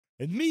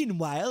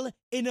Meanwhile,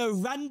 in a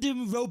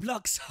random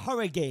Roblox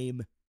horror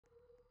game.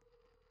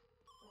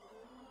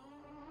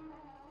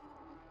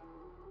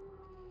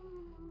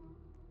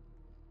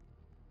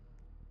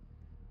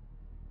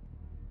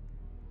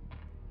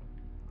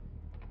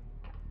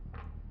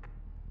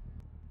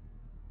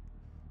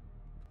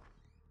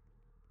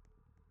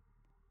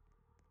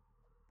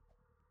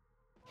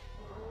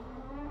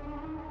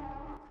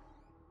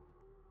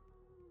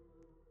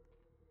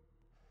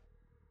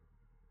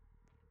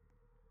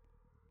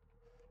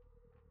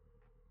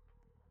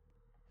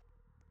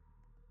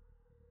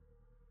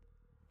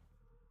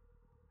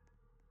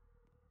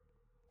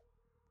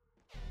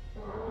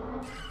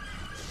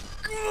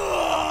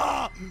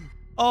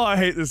 Oh, I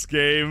hate this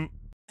game.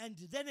 And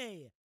then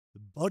a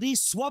body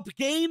swap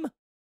game?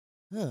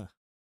 Huh.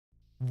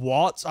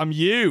 What? I'm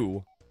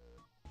you.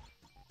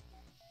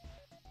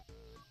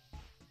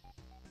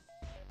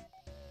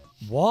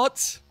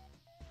 What?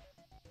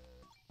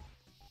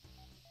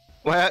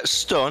 Where?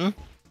 Stun?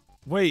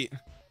 Wait.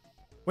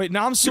 Wait,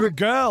 now I'm some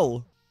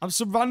girl. I'm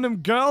some random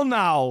girl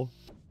now.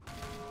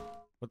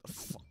 What the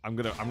fuck? I'm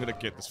gonna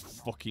get this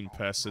fucking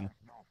person.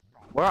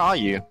 Where are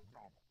you?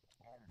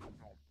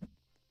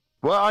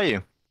 Where are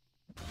you?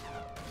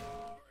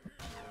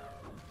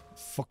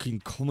 Fucking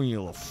come here, you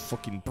little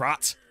fucking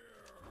brat.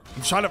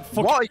 I'm trying to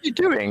fuck. What are you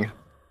doing?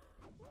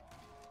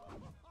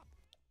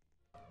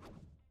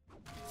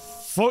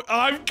 Fuck!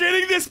 I'm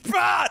getting this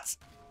brat!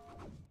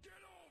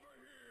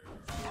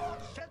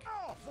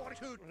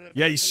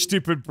 Yeah, you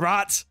stupid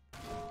brat.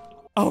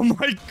 Oh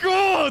my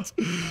god!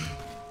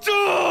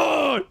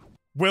 Dude!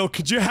 Will,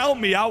 could you help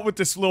me out with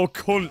this little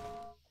cunt?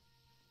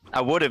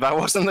 I would if I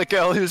wasn't the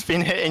girl who's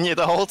been hitting you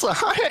the whole time.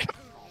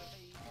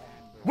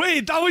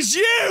 Wait, that was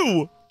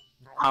you!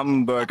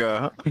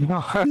 Hamburger.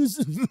 This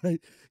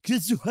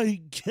is my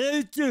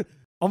character.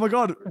 Oh my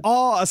god.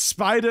 Oh, a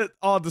spider.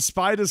 Oh, the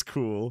spider's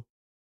cool.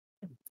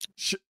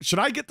 Should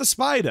I get the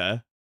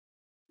spider?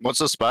 What's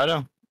a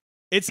spider?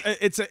 It's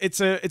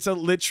a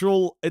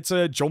literal, it's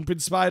a jumping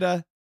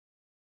spider.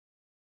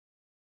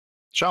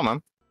 Sure,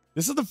 man.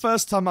 This is the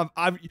first time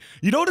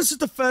you know, this is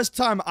the first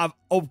time I've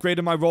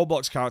upgraded my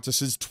Roblox character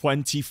since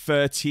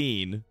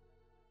 2013.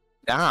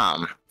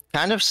 Damn.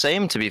 Kind of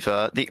same, to be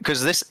fair.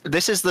 Because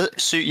this is the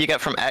suit you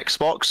get from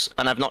Xbox,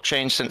 and I've not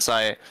changed since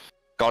I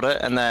got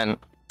it, and then...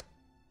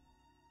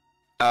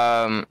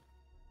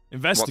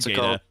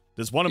 Investigator.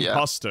 There's one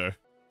imposter.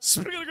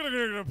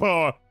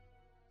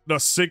 No,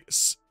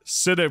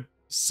 Singapore.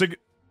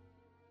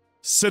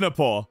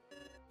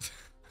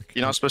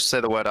 You're not supposed to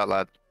say the word out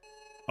loud.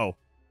 Oh.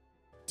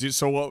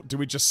 So what, do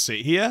we just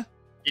sit here?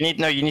 You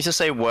need to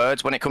say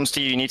words. When it comes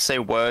to you, you need to say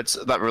words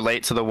that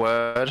relate to the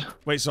word.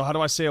 Wait, so how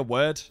do I say a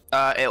word?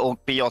 It'll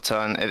be your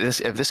turn.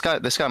 If this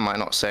guy might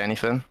not say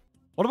anything.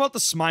 What about the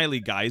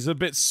smiley guy? He's a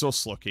bit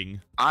sus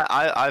looking.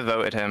 I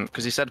voted him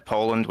because he said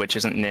Poland, which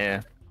isn't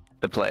near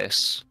the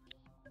place.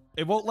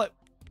 It won't let...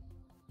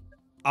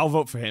 I'll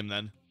vote for him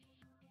then.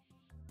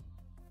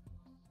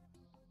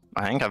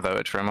 I think I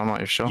voted for him, I'm not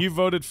even sure. You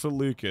voted for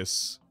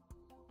Lucas.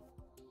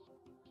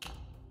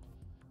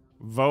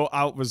 Vote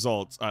out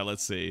results. Alright,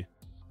 let's see.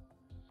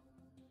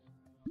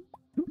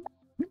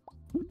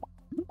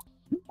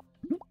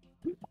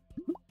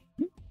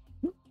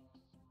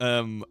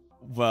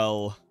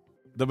 Well,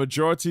 the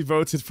majority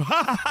voted for...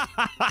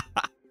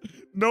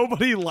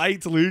 Nobody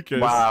liked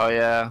Lucas. Wow,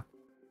 yeah.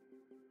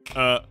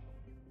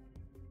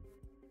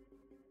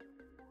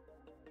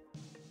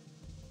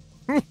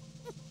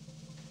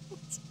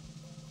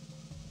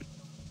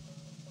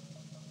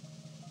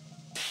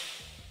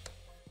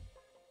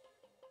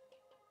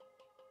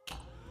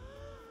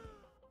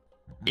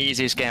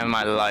 Easiest game of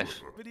my life.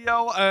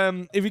 Video.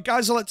 If you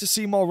guys would like to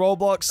see more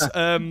Roblox,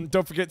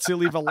 don't forget to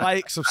leave a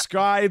like,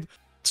 subscribe.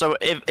 So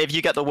if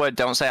you get the word,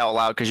 don't say it out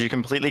loud because you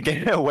completely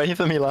gave it away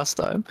for me last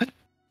time.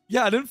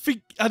 Yeah, I didn't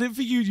think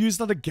you'd use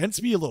that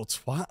against me, you little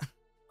twat.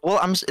 Well,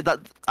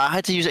 I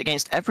had to use it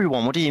against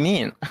everyone. What do you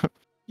mean?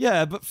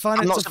 Yeah, but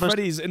Five Nights at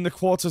Freddy's in the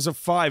quarters of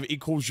 5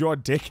 equals your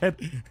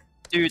dickhead.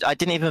 Dude, I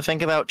didn't even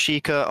think about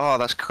Chica. Oh,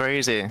 that's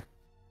crazy.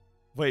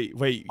 Wait.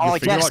 Oh, you yes,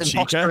 about imposter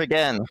Chica?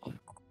 again.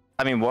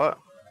 I mean, what?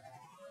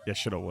 Yeah,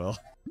 shut up, Will.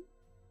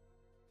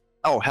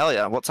 Oh, hell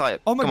yeah. What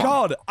type? Oh my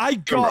god, I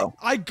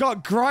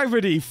got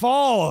Gravity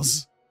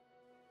Falls.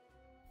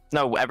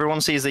 No,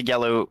 everyone sees the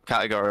yellow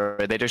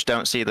category. They just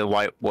don't see the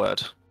white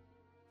word.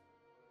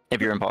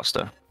 If you're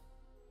imposter.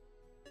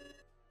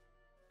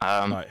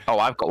 Right. Oh,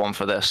 I've got one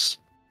for this.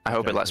 I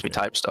hope it lets me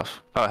type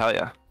stuff. Oh, hell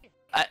yeah.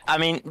 I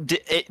mean,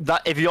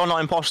 if you're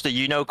not imposter,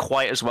 you know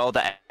quite as well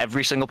that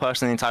every single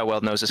person in the entire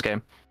world knows this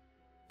game.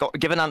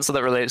 Give an answer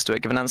that relates to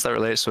it. Give an answer that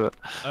relates to it.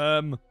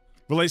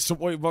 Relates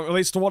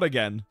to what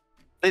again?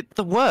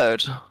 The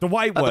word. The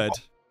white word.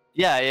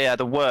 Yeah,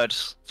 the word.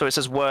 So it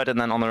says word and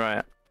then on the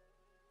right.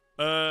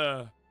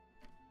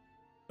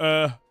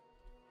 Are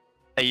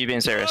you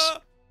being serious?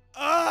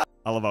 I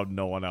love how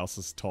no one else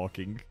is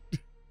talking.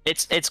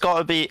 It's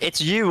gotta be,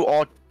 it's you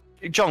or...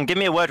 John, give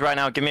me a word right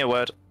now. Give me a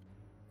word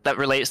that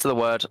relates to the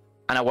word,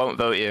 and I won't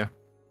vote you.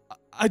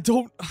 I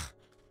don't...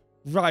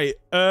 Right,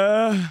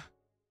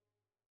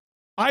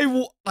 I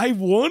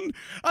won?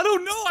 I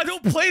don't know. I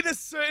don't play this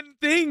certain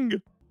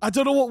thing. I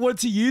don't know what word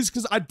to use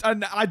because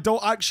I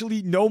don't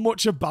actually know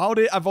much about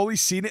it. I've only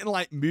seen it in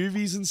like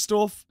movies and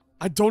stuff.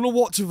 I don't know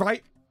what to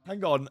write.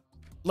 Hang on.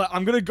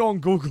 I'm gonna go on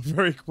Google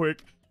very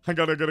quick. Hang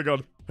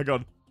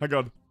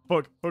on.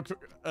 Fuck.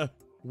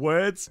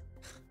 Words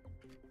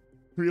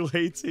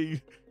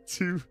relating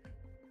to.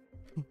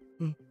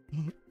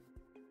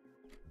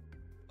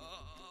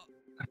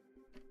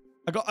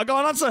 I got an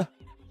answer.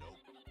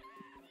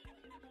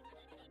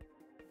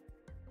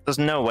 There's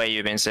no way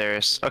you're being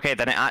serious. Okay,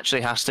 then it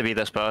actually has to be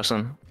this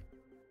person.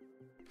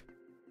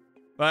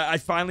 I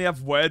finally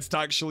have words to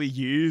actually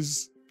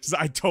use because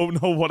I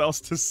don't know what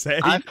else to say.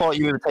 I thought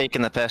you were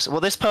taking the piss.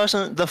 Well, this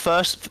person, the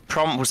first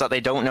prompt was that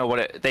they don't know what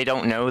it. They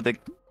don't know the.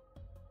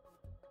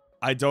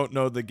 I don't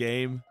know the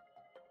game.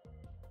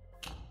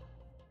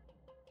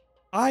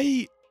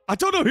 I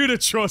don't know who to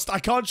trust. I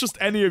can't trust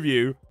any of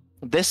you.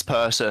 This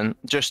person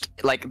just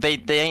like they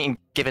ain't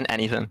given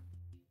anything.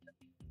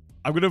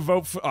 I'm gonna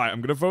vote for. All right,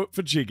 I'm gonna vote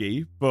for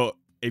Jiggy. But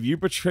if you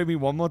betray me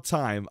one more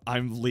time,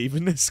 I'm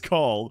leaving this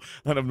call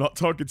and I'm not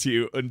talking to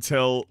you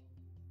until,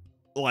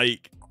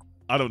 like,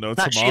 I don't know,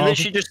 tomorrow.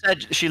 She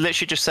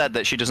literally just said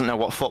that she doesn't know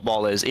what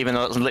football is, even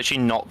though it's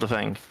literally not the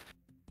thing.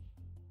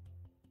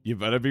 You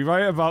better be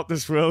right about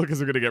this, Will,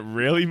 because I'm gonna get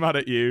really mad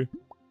at you.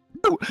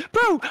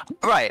 Bro,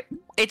 right?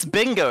 It's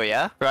bingo,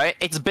 yeah, right?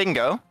 It's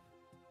bingo.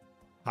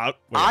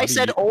 I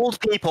said old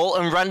people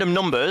and random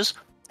numbers,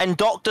 and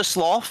Dr.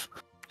 Sloth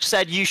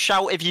said you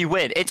shout if you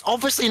win. It's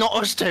obviously not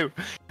us two.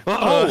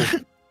 Oh.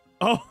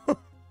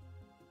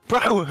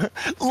 Bro,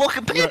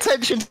 look, pay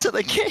attention to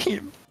the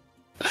game.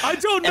 I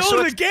don't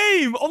know the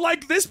game.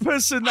 Unlike this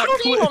person. How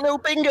do you not know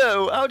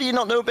bingo? How do you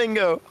not know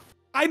bingo?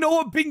 I know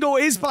what bingo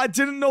is, but I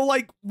didn't know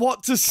like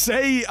what to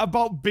say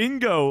about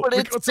bingo. But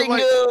it's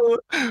bingo.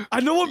 Like,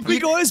 I know what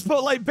bingo is,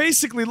 but like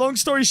basically, long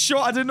story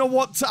short, I didn't know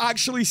what to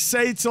actually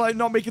say to like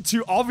not make it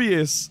too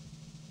obvious.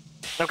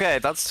 Okay,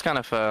 that's kind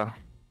of fair.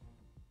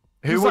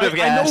 Who would have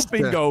guessed? guessed? I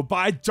know bingo, but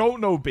I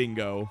don't know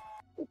bingo.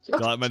 Do you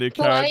like my new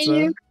character?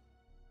 Do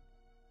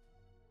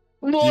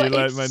you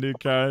like my new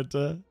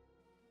character?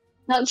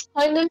 That's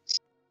kind of...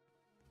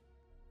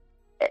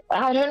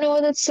 I don't know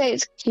whether to say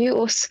it's cute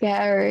or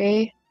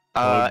scary.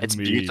 It's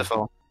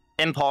beautiful.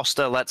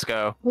 Imposter, let's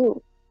go.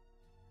 Ooh.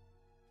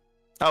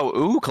 Oh,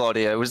 ooh,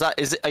 Claudia,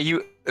 are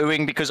you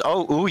oohing because,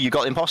 ooh, you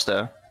got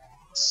imposter?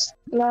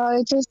 No,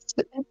 I'm just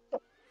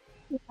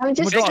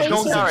chasing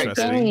the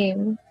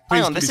game.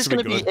 Hang on, this is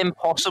going to be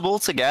impossible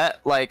to get,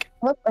 like,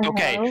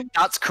 okay,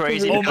 that's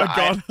crazy. Oh my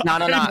god, no,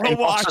 I know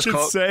what I should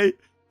say.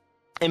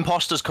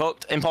 Imposter's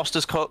cooked if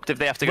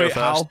they have to go first.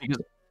 How?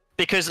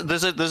 Because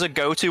there's a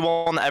go-to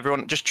one that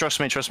everyone, just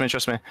trust me.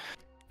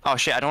 Oh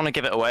shit, I don't want to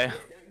give it away.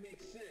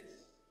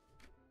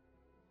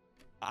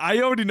 I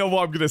already know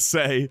what I'm going to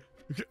say.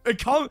 It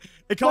can't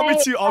be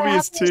too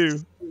obvious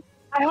too.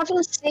 I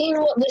haven't seen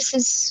what this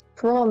is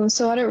from,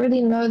 so I don't really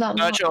know that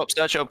much.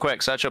 Search up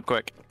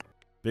quick.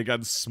 Big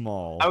and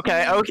small.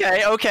 Okay.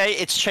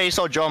 It's Chase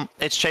or John.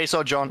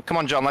 Come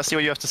on, John. Let's see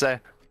what you have to say.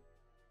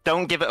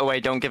 Don't give it away.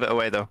 Though.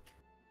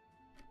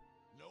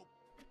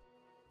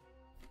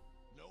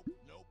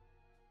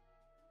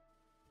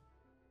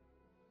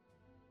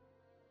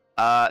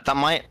 That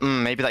might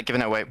maybe that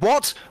giving it away.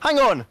 What? Hang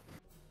on.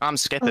 I'm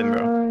skipping, bro.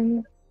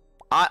 Sure.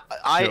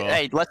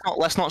 Hey,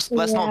 let's not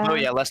vote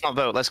yet. Let's not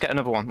vote. Let's get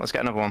another one.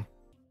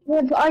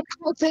 Yeah, but I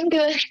can't think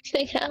of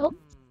anything else.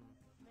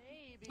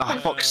 Oh,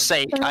 fuck's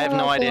sake. I have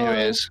no idea who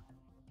it is.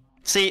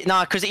 See,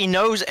 nah, because he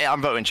knows it.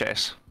 I'm voting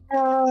Chase.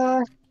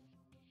 I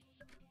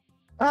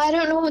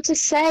don't know what to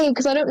say,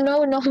 because I don't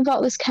know enough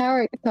about this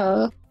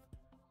character.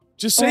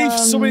 Just say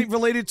something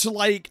related to,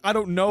 like, I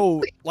don't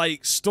know,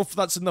 like, stuff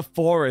that's in the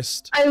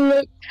forest.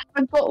 I've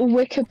got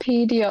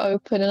Wikipedia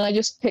open, and I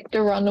just picked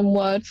a random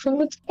word from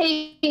the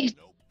page.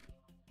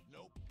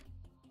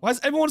 Why is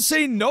everyone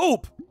saying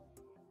nope?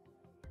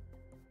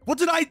 What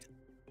did I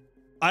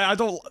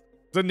don't...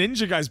 The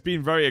ninja guy's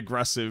being very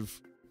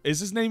aggressive. Is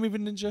his name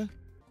even Ninja?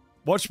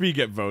 Watch me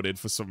get voted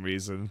for some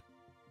reason.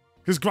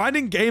 Because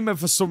Grinding Gamer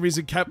for some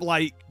reason kept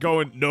like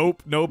going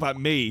nope at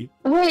me.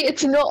 Wait,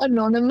 it's not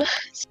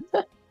anonymous.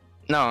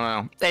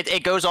 No.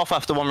 It goes off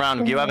after one round.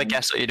 If you ever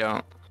guess it, you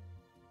don't.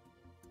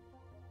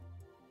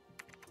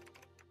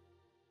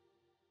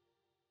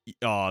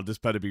 Oh, this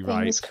better be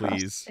right,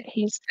 please.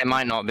 It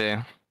might not be.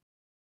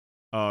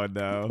 Oh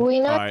no.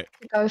 We know Alright.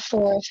 to go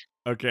for it.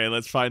 Okay,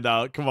 let's find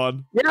out. Come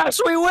on.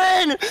 Yes, we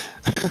win!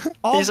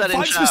 Oh,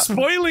 thanks for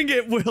spoiling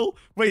it, Will.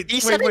 Wait. In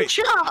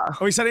chat.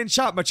 Oh, he said it in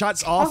chat. My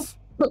chat's off.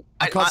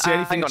 I can't see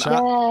anything in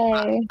chat.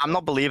 I'm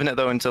not believing it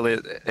though until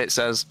it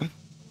says.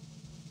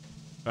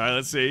 Alright,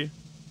 let's see.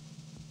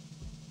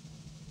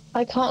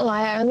 I can't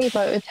lie, I only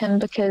voted him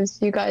because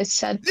you guys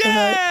said to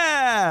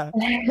vote.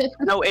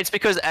 No, it's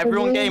because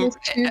everyone gave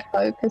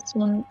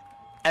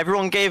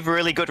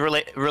really good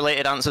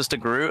related answers to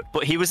Groot,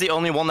 but he was the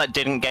only one that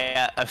didn't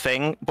get a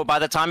thing. But by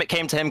the time it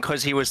came to him,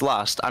 because he was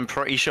last, I'm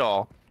pretty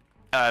sure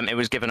it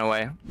was given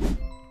away.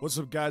 What's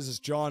up, guys? It's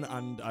John,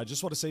 and I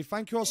just want to say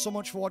thank you all so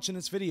much for watching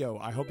this video.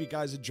 I hope you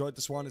guys enjoyed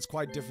this one. It's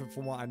quite different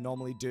from what I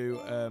normally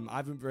do. I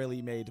haven't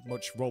really made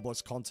much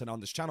Roblox content on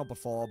this channel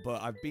before, but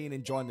I've been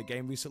enjoying the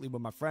game recently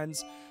with my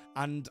friends,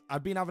 and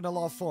I've been having a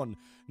lot of fun.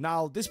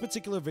 Now, this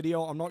particular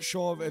video, I'm not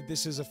sure if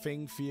this is a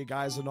thing for you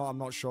guys or not. I'm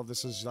not sure if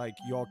this is, like,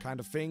 your kind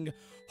of thing.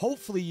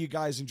 Hopefully, you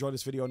guys enjoyed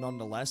this video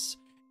nonetheless.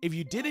 If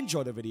you did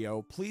enjoy the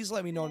video, please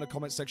let me know in the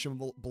comment section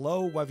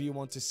below whether you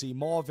want to see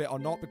more of it or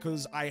not,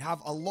 because I have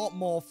a lot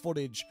more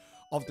footage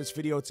of this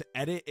video to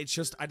edit. It's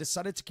just, I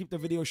decided to keep the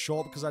video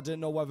short because I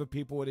didn't know whether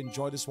people would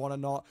enjoy this one or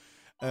not.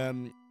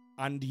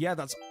 And yeah,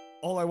 that's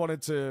all I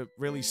wanted to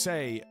really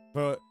say.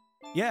 But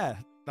yeah,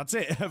 that's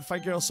it.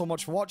 Thank you all so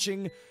much for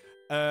watching.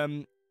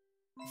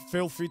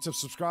 Feel free to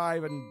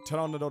subscribe and turn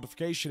on the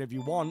notification if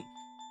you want.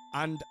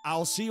 And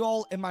I'll see you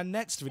all in my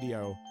next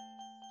video.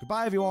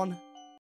 Goodbye, everyone.